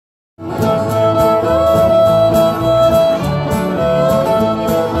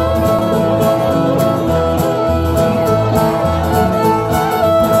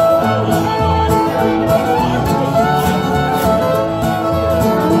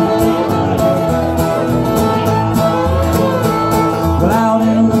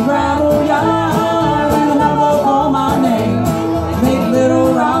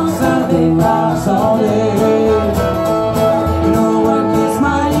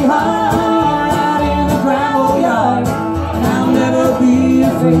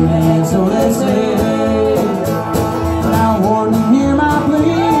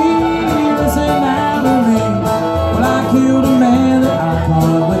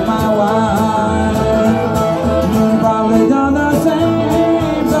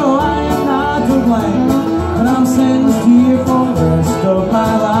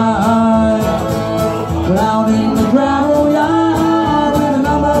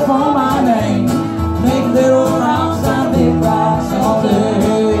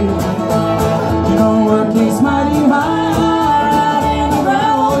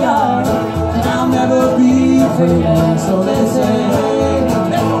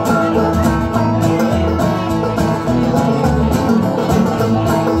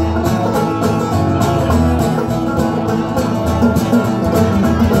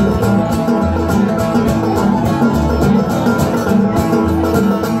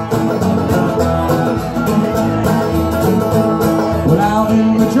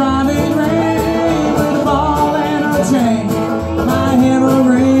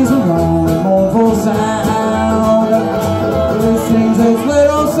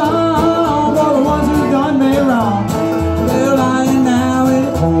old song for the ones who done me wrong. They're lying now in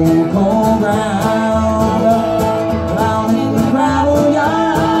the cold, cold ground. Down in the gravel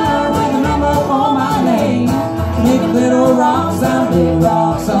yard with a number for my name. Make little rocks and big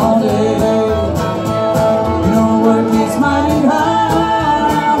rocks all day. You know work is mighty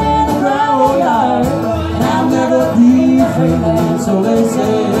hard out in the gravel yard, and I'll never be afraid, so they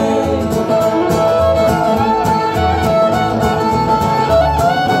say.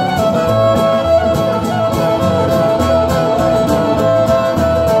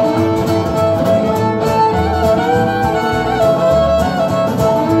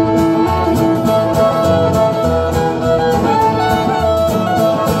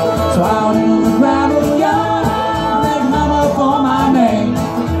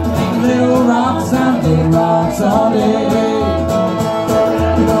 All day,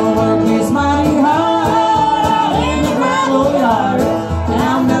 you know work is mighty hard out in the gravel yard, and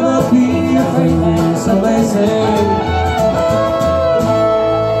I'll never be afraid, man, so they say.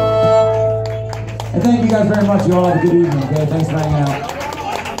 And thank you guys very much. You all have a good evening, okay? Thanks for hanging out.